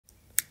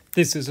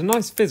This is a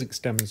nice physics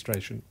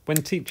demonstration when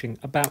teaching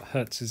about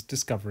Hertz's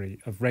discovery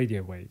of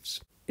radio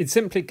waves. It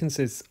simply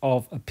consists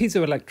of a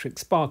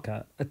piezoelectric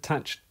sparker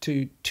attached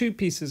to two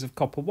pieces of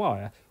copper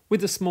wire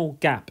with a small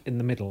gap in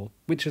the middle,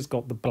 which has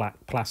got the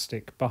black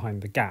plastic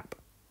behind the gap.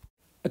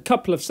 A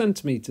couple of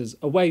centimetres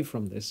away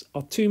from this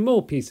are two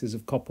more pieces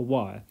of copper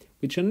wire,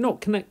 which are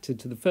not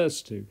connected to the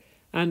first two,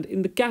 and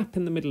in the gap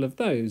in the middle of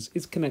those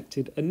is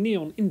connected a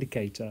neon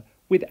indicator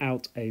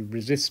without a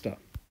resistor.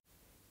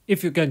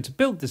 If you're going to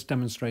build this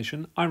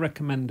demonstration, I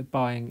recommend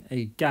buying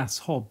a gas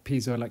hob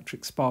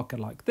piezoelectric sparker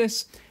like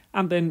this,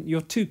 and then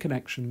your two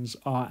connections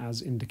are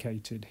as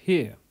indicated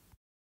here.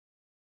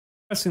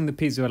 Pressing the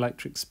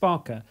piezoelectric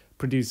sparker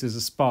produces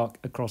a spark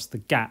across the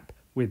gap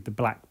with the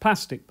black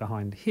plastic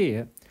behind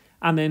here,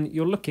 and then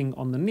you're looking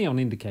on the neon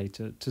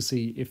indicator to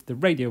see if the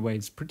radio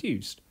waves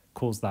produced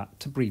cause that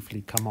to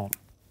briefly come on.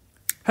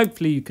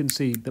 Hopefully you can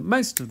see that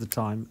most of the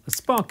time a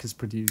spark is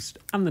produced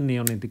and the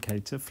neon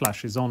indicator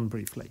flashes on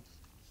briefly.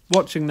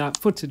 Watching that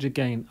footage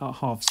again at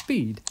half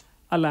speed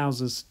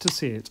allows us to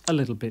see it a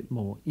little bit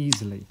more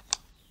easily.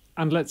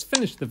 And let's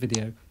finish the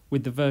video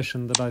with the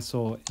version that I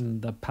saw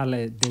in the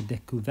Palais des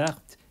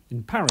Découvertes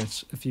in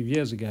Paris a few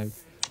years ago,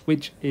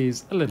 which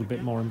is a little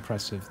bit more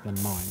impressive than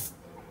mine.